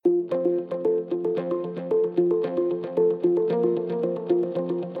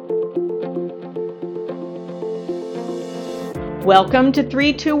Welcome to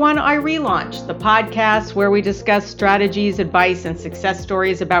 321 I Relaunch, the podcast where we discuss strategies, advice, and success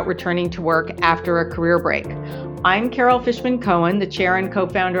stories about returning to work after a career break. I'm Carol Fishman Cohen, the chair and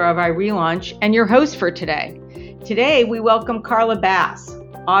co-founder of I Relaunch, and your host for today. Today, we welcome Carla Bass,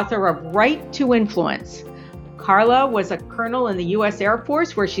 author of Right to Influence. Carla was a colonel in the U.S. Air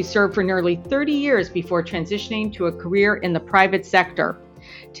Force, where she served for nearly 30 years before transitioning to a career in the private sector.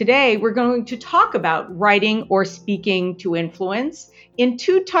 Today, we're going to talk about writing or speaking to influence in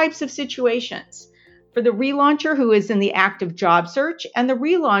two types of situations. For the relauncher who is in the active job search, and the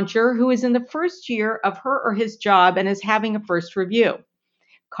relauncher who is in the first year of her or his job and is having a first review.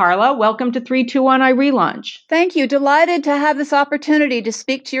 Carla, welcome to 321 I Relaunch. Thank you. Delighted to have this opportunity to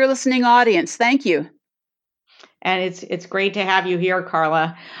speak to your listening audience. Thank you. And it's great to have you here,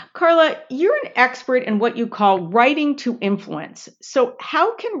 Carla. Carla, you're an expert in what you call writing to influence. So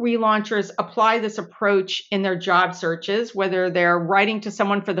how can relaunchers apply this approach in their job searches, whether they're writing to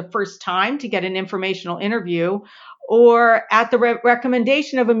someone for the first time to get an informational interview, or at the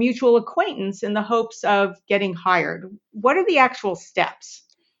recommendation of a mutual acquaintance in the hopes of getting hired? What are the actual steps?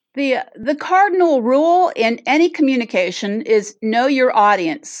 The cardinal rule in any communication is know your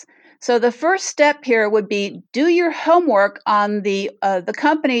audience. So the first step here would be do your homework on the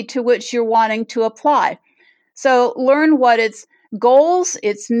company to which you're wanting to apply. So learn what its goals,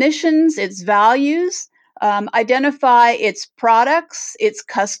 its missions, its values, identify its products, its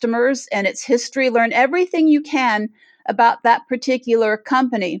customers, and its history. Learn everything you can about that particular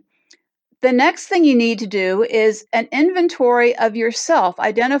company. The next thing you need to do is an inventory of yourself.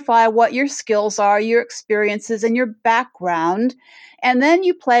 Identify what your skills are, your experiences, and your background. And then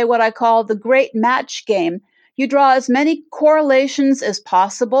you play what I call the great match game. You draw as many correlations as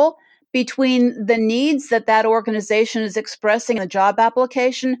possible between the needs that organization is expressing in the job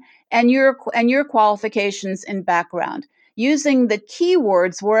application and your qualifications and background, using the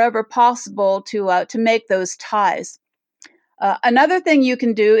keywords wherever possible to make those ties. Another thing you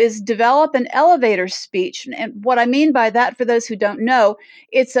can do is develop an elevator speech. And what I mean by that, for those who don't know,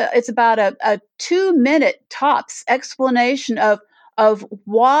 it's about a 2-minute tops explanation of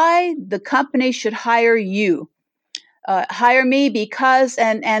why the company should hire you. Hire me because,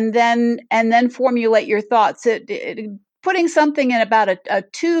 and then formulate your thoughts. Putting something in about a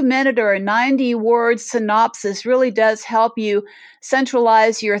 2-minute or a 90-word synopsis really does help you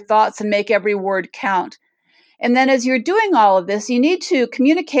centralize your thoughts and make every word count. And then as you're doing all of this, you need to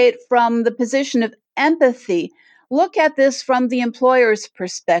communicate from the position of empathy. Look at this from the employer's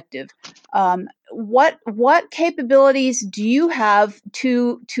perspective. What capabilities do you have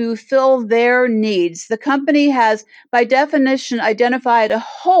to fill their needs? The company has, by definition, identified a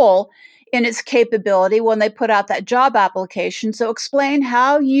hole in its capability when they put out that job application. So explain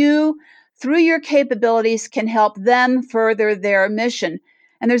how you, through your capabilities, can help them further their mission.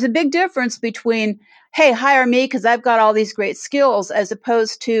 And there's a big difference between, hey, hire me because I've got all these great skills, as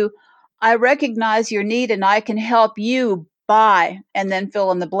opposed to, I recognize your need and I can help you by, and then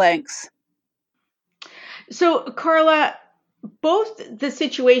fill in the blanks. So, Carla, both the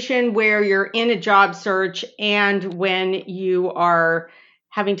situation where you're in a job search and when you are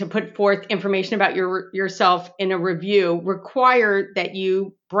having to put forth information about yourself in a review require that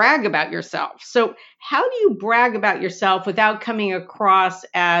you brag about yourself. So how do you brag about yourself without coming across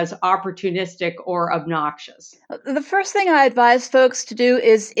as opportunistic or obnoxious? The first thing I advise folks to do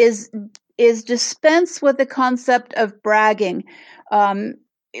is dispense with the concept of bragging.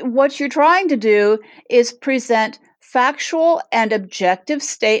 What you're trying to do is present factual and objective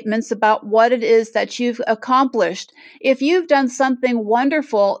statements about what it is that you've accomplished. If you've done something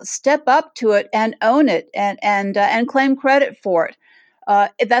wonderful, step up to it and own it and claim credit for it.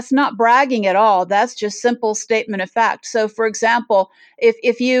 That's not bragging at all. That's just simple statement of fact. So, for example,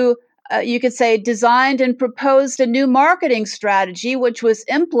 if you could say designed and proposed a new marketing strategy, which was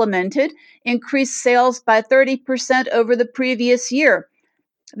implemented, increased sales by 30% over the previous year.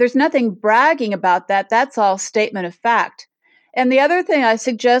 There's nothing bragging about that. That's all statement of fact. And the other thing I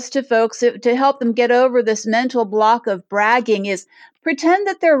suggest to folks to help them get over this mental block of bragging is pretend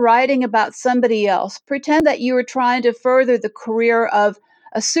that they're writing about somebody else. Pretend that you are trying to further the career of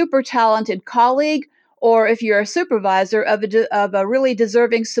a super talented colleague, or if you're a supervisor of a really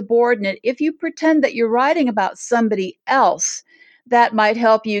deserving subordinate. If you pretend that you're writing about somebody else, that might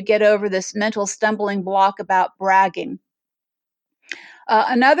help you get over this mental stumbling block about bragging.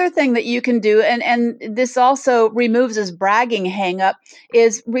 Another thing that you can do, and this also removes this bragging hang-up,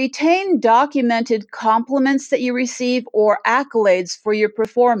 is retain documented compliments that you receive or accolades for your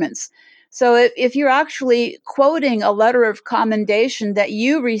performance. So if you're actually quoting a letter of commendation that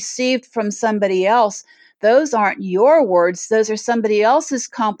you received from somebody else, those aren't your words. Those are somebody else's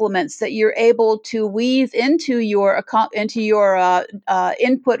compliments that you're able to weave into your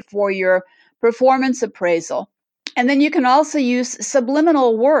input for your performance appraisal. And then you can also use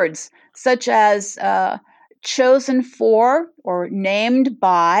subliminal words such as chosen for or named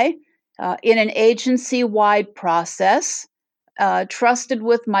by in an agency-wide process, trusted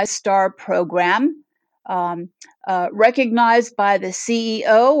with my STAR program, recognized by the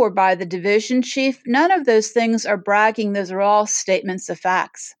CEO or by the division chief. None of those things are bragging. Those are all statements of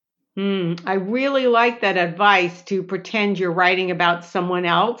facts. I really like that advice to pretend you're writing about someone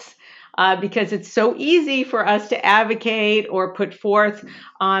else. Because it's so easy for us to advocate or put forth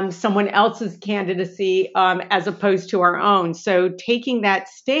someone else's candidacy as opposed to our own. So taking that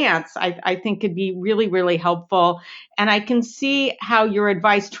stance, I think could be really, really helpful. And I can see how your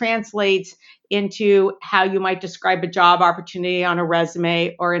advice translates into how you might describe a job opportunity on a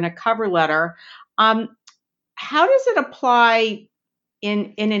resume or in a cover letter. How does it apply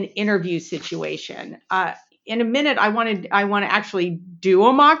in an interview situation? In a minute, I want to actually do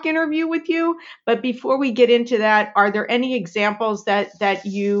a mock interview with you. But before we get into that, are there any examples that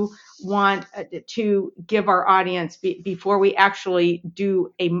you want to give our audience before we actually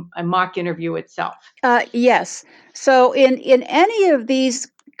do a mock interview itself? Yes. So in any of these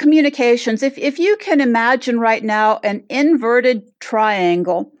communications, if you can imagine right now an inverted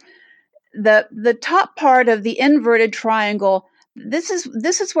triangle, the top part of the inverted triangle, this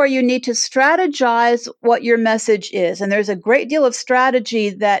is where you need to strategize what your message is. And there's a great deal of strategy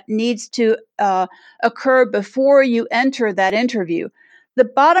that needs to occur before you enter that interview. The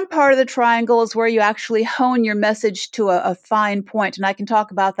bottom part of the triangle is where you actually hone your message to a fine point, and I can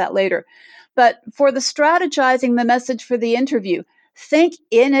talk about that later. But for the strategizing the message for the interview, think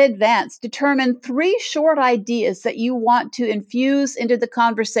in advance. Determine 3 short ideas that you want to infuse into the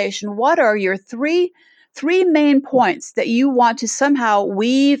conversation. What are your three main points that you want to somehow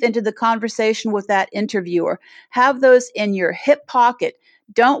weave into the conversation with that interviewer? Have those in your hip pocket.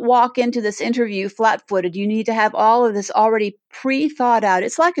 Don't walk into this interview flat-footed. You need to have all of this already pre-thought out.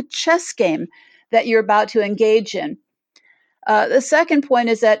 It's like a chess game that you're about to engage in. The second point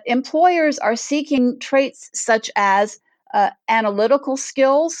is that employers are seeking traits such as analytical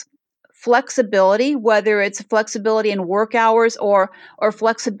skills, flexibility, whether it's flexibility in work hours or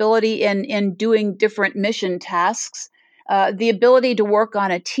flexibility in doing different mission tasks, the ability to work on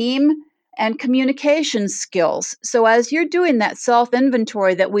a team, and communication skills. So as you're doing that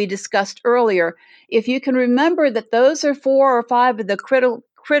self-inventory that we discussed earlier, if you can remember that those are 4 or 5 of the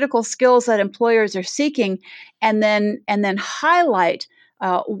critical skills that employers are seeking, and then highlight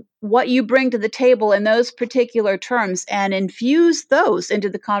what you bring to the table in those particular terms and infuse those into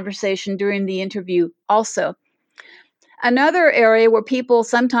the conversation during the interview also. Another area where people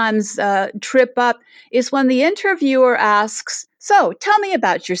sometimes trip up is when the interviewer asks, "So, tell me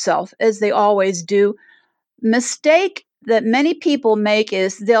about yourself," as they always do. Mistake that many people make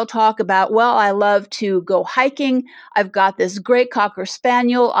is they'll talk about, "Well, I love to go hiking. I've got this great Cocker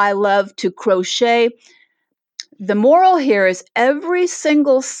Spaniel. I love to crochet." The moral here is every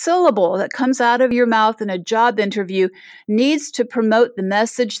single syllable that comes out of your mouth in a job interview needs to promote the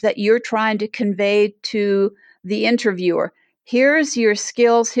message that you're trying to convey to the interviewer. Here's your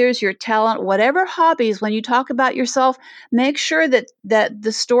skills, here's your talent, whatever hobbies. When you talk about yourself, make sure that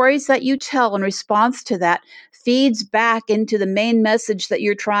the stories that you tell in response to that feeds back into the main message that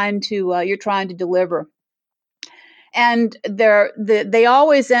you're trying to deliver. And they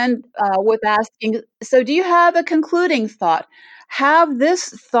always end with asking, "So do you have a concluding thought?" Have this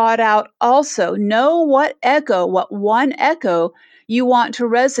thought out also. Know what one echo you want to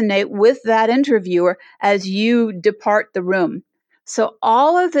resonate with that interviewer as you depart the room. So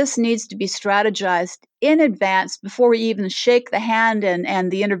all of this needs to be strategized in advance before we even shake the hand and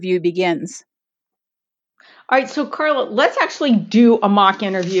the interview begins. All right, so Carla, let's actually do a mock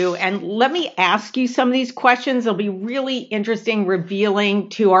interview and let me ask you some of these questions. They'll be really interesting, revealing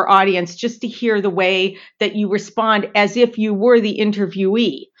to our audience just to hear the way that you respond as if you were the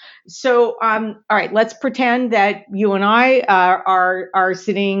interviewee. So, all right, let's pretend that you and I are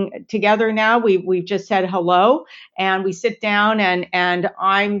sitting together now. We've just said hello, and we sit down, and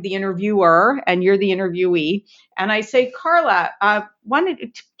I'm the interviewer, and you're the interviewee, and I say, "Carla,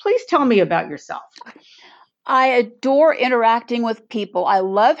 please tell me about yourself." I adore interacting with people. I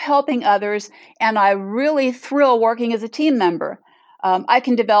love helping others, and I really thrill working as a team member. I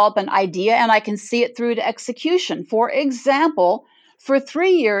can develop an idea and I can see it through to execution. For example, for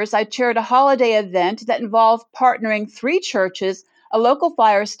 3 years, I chaired a holiday event that involved partnering 3 churches a local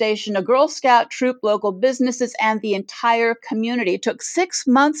fire station, a Girl Scout troop, local businesses, and the entire community. It took 6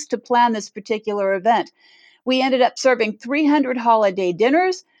 months to plan this particular event. We ended up serving 300 holiday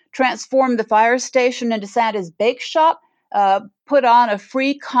dinners, transformed the fire station into Santa's Bake Shop, put on a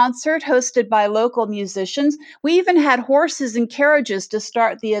free concert hosted by local musicians. We even had horses and carriages to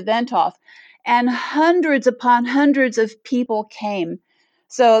start the event off. And hundreds upon hundreds of people came.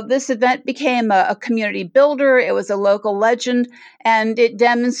 So this event became a community builder. It was a local legend, and it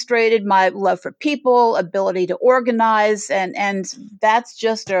demonstrated my love for people, ability to organize, and that's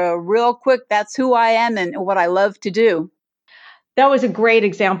just a real quick, that's who I am and what I love to do. That was a great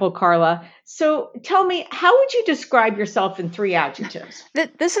example, Carla. So tell me, how would you describe yourself in 3 adjectives?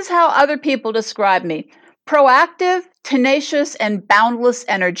 This is how other people describe me: proactive, tenacious, and boundless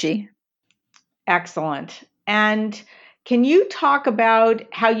energy. Excellent. And can you talk about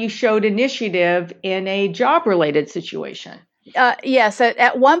how you showed initiative in a job-related situation? Yes.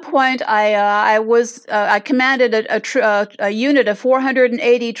 At one point, I commanded a unit of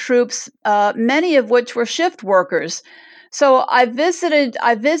 480 troops, many of which were shift workers. So I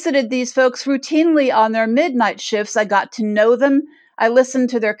visited these folks routinely on their midnight shifts. I got to know them. I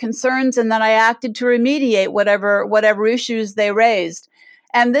listened to their concerns, and then I acted to remediate whatever issues they raised.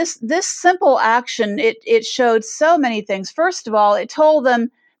 And this simple action, it showed so many things. First of all, it told them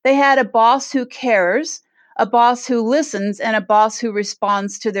they had a boss who cares, a boss who listens, and a boss who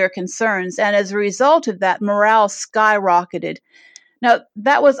responds to their concerns. And as a result of that, morale skyrocketed. Now,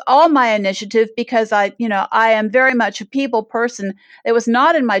 that was all my initiative because I am very much a people person. It was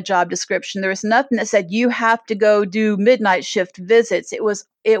not in my job description. There was nothing that said you have to go do midnight shift visits. It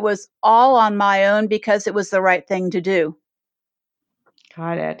was all on my own because it was the right thing to do.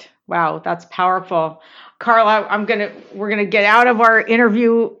 Got it. Wow, that's powerful. Carla, we're gonna get out of our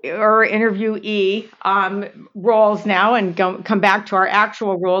interviewee roles now and come back to our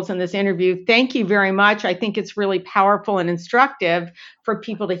actual roles in this interview. Thank you very much. I think it's really powerful and instructive for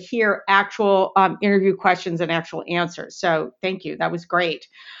people to hear actual interview questions and actual answers. So thank you. That was great.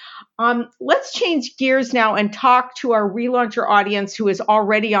 Let's change gears now and talk to our relauncher audience who is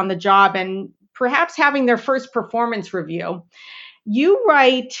already on the job and perhaps having their first performance review. You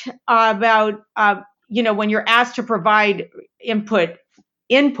write about, when you're asked to provide input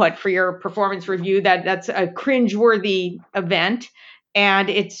for your performance review, that's a cringeworthy event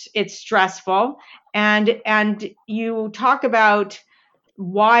and it's stressful. And you talk about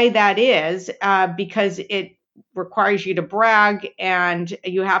why that is, because it requires you to brag and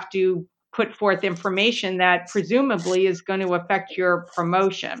you have to put forth information that presumably is going to affect your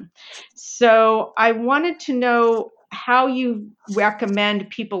promotion. So I wanted to know how you recommend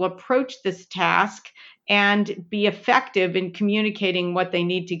people approach this task and be effective in communicating what they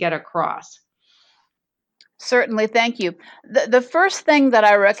need to get across. Certainly, thank you. The first thing that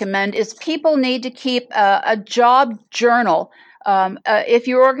I recommend is people need to keep a job journal. If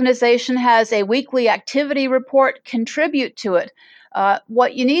your organization has a weekly activity report, contribute to it.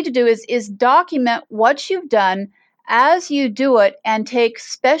 What you need to do is document what you've done as you do it and take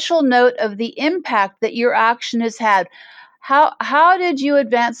special note of the impact that your action has had. How did you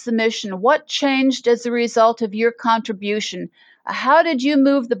advance the mission? What changed as a result of your contribution? How did you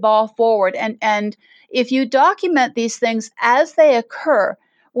move the ball forward? And if you document these things as they occur,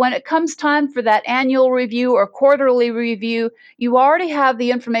 when it comes time for that annual review or quarterly review, you already have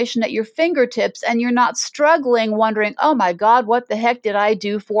the information at your fingertips and you're not struggling wondering, oh my God, what the heck did I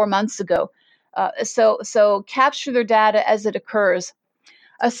do 4 months ago? So capture their data as it occurs.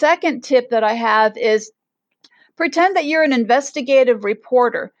 A second tip that I have is pretend that you're an investigative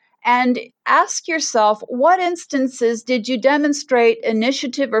reporter and ask yourself, what instances did you demonstrate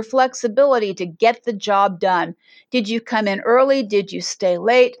initiative or flexibility to get the job done? Did you come in early? Did you stay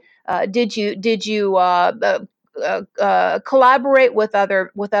late? Did you collaborate with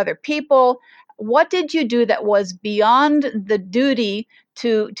other people? What did you do that was beyond the duty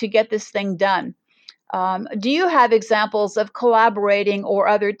to get this thing done? Do you have examples of collaborating or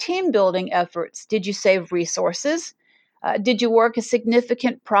other team building efforts? Did you save resources? Did you work a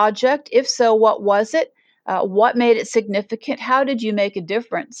significant project? If so, what was it? What made it significant? How did you make a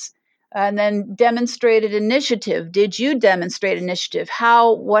difference? And then demonstrated initiative. Did you demonstrate initiative?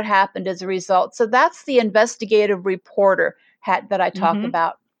 What happened as a result? So that's the investigative reporter hat that I talk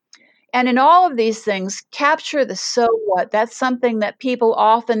about. And in all of these things, capture the so what. That's something that people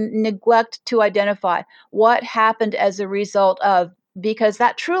often neglect to identify. What happened as a result of, because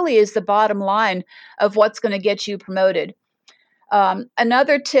that truly is the bottom line of what's going to get you promoted.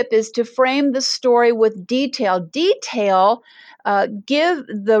 Another tip is to frame the story with detail. Give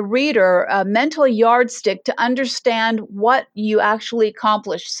the reader a mental yardstick to understand what you actually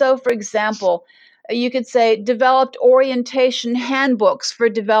accomplished. So, for example, you could say developed orientation handbooks for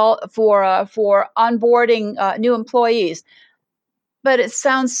onboarding new employees. But it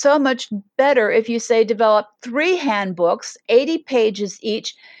sounds so much better if you say develop 3 handbooks, 80 pages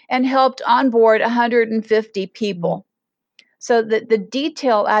each, and helped onboard 150 people. So that the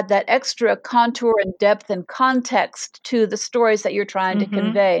detail add that extra contour and depth and context to the stories that you're trying to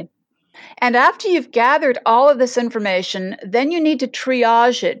convey. And after you've gathered all of this information, then you need to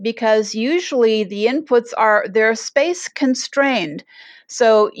triage it because usually the inputs they're space constrained.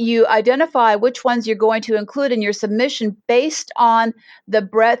 So you identify which ones you're going to include in your submission based on the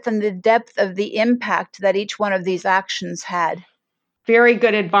breadth and the depth of the impact that each one of these actions had. Very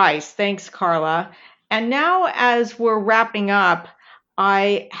good advice. Thanks, Carla. And now, as we're wrapping up,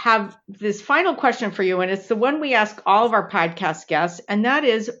 I have this final question for you, and it's the one we ask all of our podcast guests, and that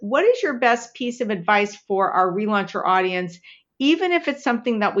is, what is your best piece of advice for our relauncher audience, even if it's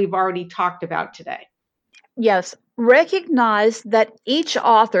something that we've already talked about today? Yes, recognize that each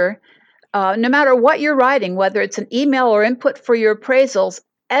author, no matter what you're writing, whether it's an email or input for your appraisals,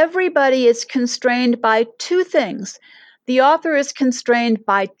 everybody is constrained by 2 things. The author is constrained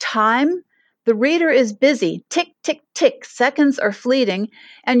by time. The reader is busy, tick, tick, tick, seconds are fleeting,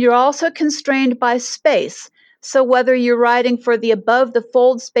 and you're also constrained by space. So whether you're writing for the above the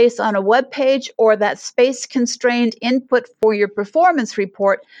fold space on a web page or that space-constrained input for your performance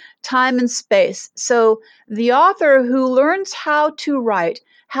report, time and space. So the author who learns how to write,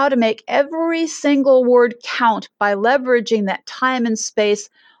 how to make every single word count by leveraging that time and space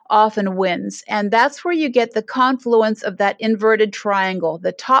often wins. And that's where you get the confluence of that inverted triangle.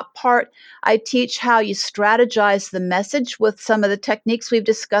 The top part, I teach how you strategize the message with some of the techniques we've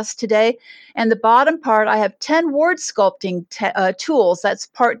discussed today. And the bottom part, I have 10 word sculpting tools. That's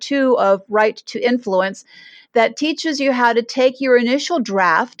part 2 of Write to Influence, that teaches you how to take your initial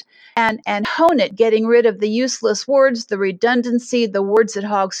draft and hone it, getting rid of the useless words, the redundancy, the words that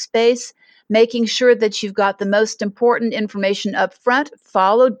hog space, making sure that you've got the most important information up front,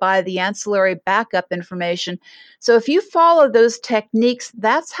 followed by the ancillary backup information. So if you follow those techniques,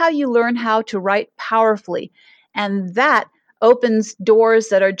 that's how you learn how to write powerfully. And that opens doors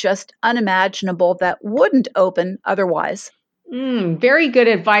that are just unimaginable that wouldn't open otherwise. Very good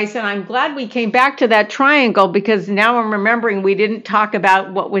advice. And I'm glad we came back to that triangle because now I'm remembering we didn't talk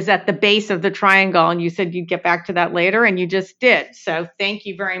about what was at the base of the triangle. And you said you'd get back to that later, and you just did. So thank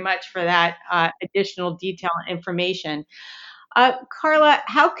you very much for that additional detail and information. Carla,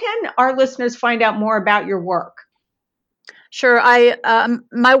 how can our listeners find out more about your work? Sure.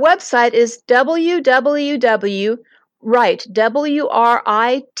 My website is www.write, W-R-I-T-E,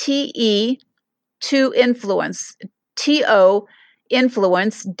 to influence, T-O,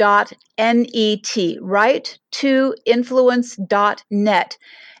 influence.net, write to influence.net.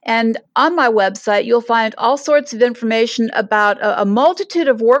 And on my website, you'll find all sorts of information about a multitude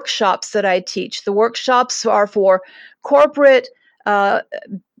of workshops that I teach. The workshops are for corporate,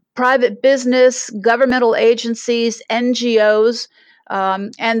 private business, governmental agencies, NGOs,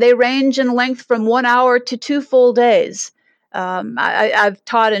 and they range in length from 1 hour to 2 full days. I've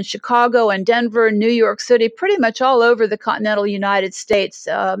taught in Chicago and Denver, New York City, pretty much all over the continental United States,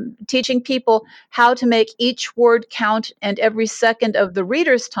 teaching people how to make each word count and every second of the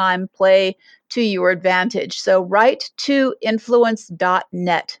reader's time play to your advantage. So write to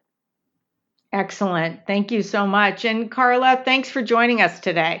influence.net. Excellent. Thank you so much. And Carla, thanks for joining us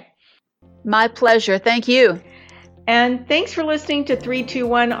today. My pleasure. Thank you. And thanks for listening to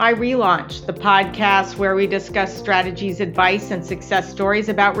 321 I Relaunch, the podcast where we discuss strategies, advice, and success stories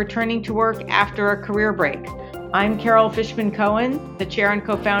about returning to work after a career break. I'm Carol Fishman Cohen, the chair and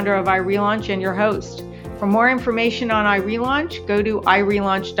co-founder of I Relaunch and your host. For more information on I Relaunch, go to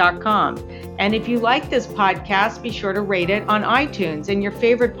irelaunch.com. And if you like this podcast, be sure to rate it on iTunes and your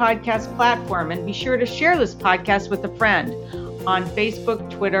favorite podcast platform. And be sure to share this podcast with a friend on Facebook,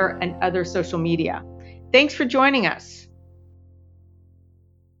 Twitter, and other social media. Thanks for joining us.